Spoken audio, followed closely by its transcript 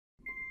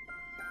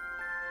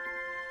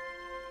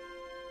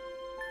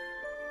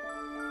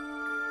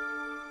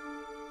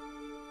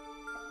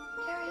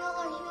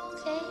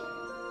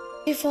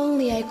If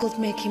only I could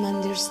make him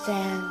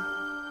understand.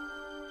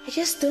 I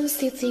just don't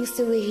see things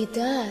the way he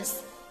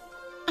does.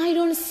 I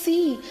don't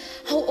see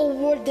how a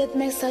word that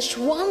makes such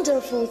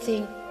wonderful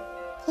thing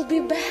could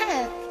be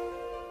bad.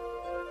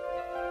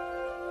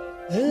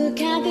 Look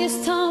at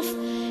this stuff,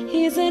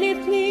 isn't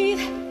it neat?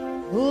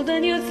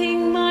 Wouldn't you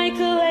think my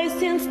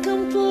collection's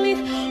complete?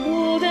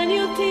 Wouldn't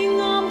you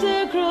think I'm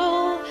the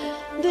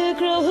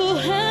girl who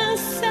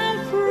has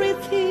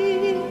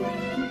everything?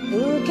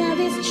 Look at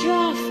this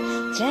draft,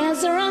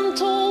 treasure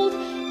untold.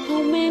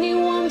 How many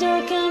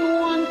wonder can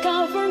one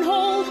cavern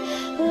hold?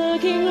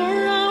 Looking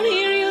around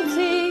here you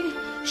think,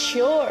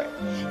 sure,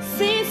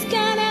 seeds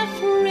got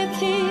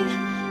everything.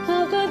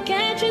 I've got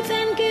gadgets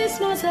and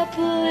gizmos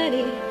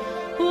aplenty.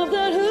 I've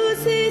got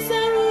hoosies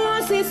and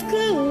roses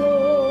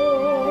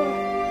galore.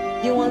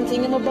 You want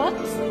thingamabox?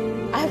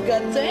 I've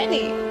got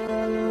 20.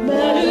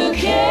 But who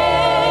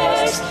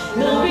cares?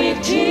 No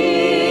big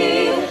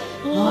deal.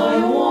 I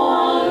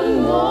want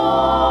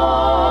more.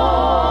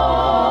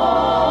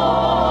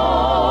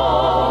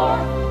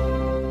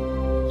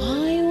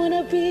 I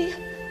wanna be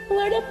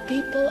where the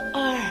people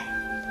are.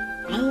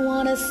 I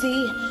wanna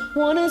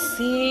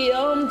see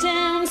them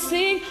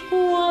dancing,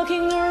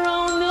 walking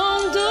around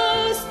on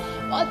those,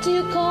 what do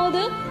you call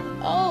them?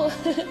 Oh,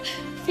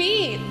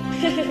 feet.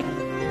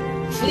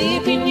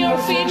 Flipping your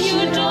feet,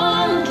 you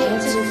don't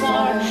get too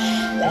far.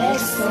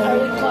 Legs are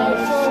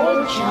required for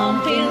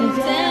jumping,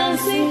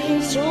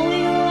 dancing,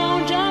 strolling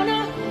around down a,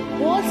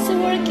 what's the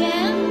word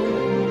again?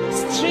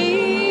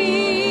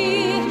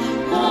 Street.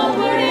 Up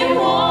where they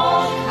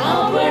walk,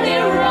 up where they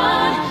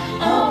run,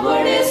 up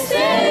where they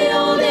stay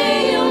all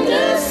day on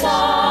the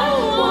sun,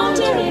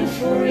 wandering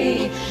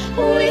free.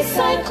 Wish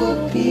I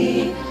could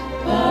be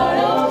part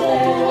of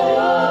their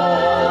world.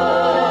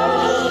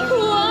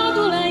 What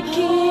would I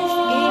give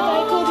if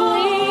I could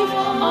live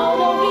out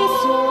of these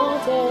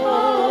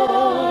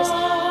waters?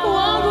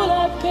 What would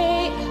I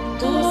pay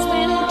to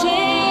spend a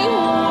day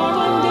more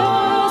on the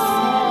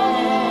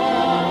sand?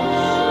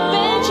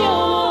 Bet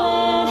your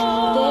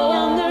land they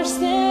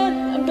understand,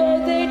 but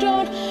they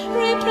don't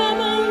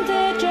reprimand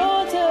their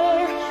daughter.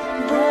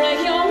 Break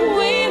your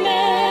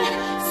women,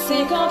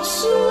 sick of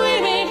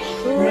swimming,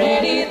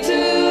 ready to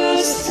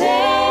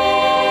stand.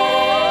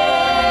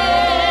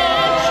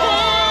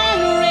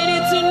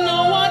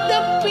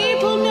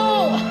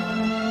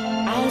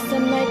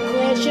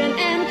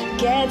 And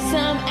get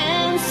some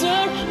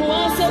answer.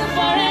 What's so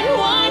far and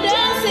wide?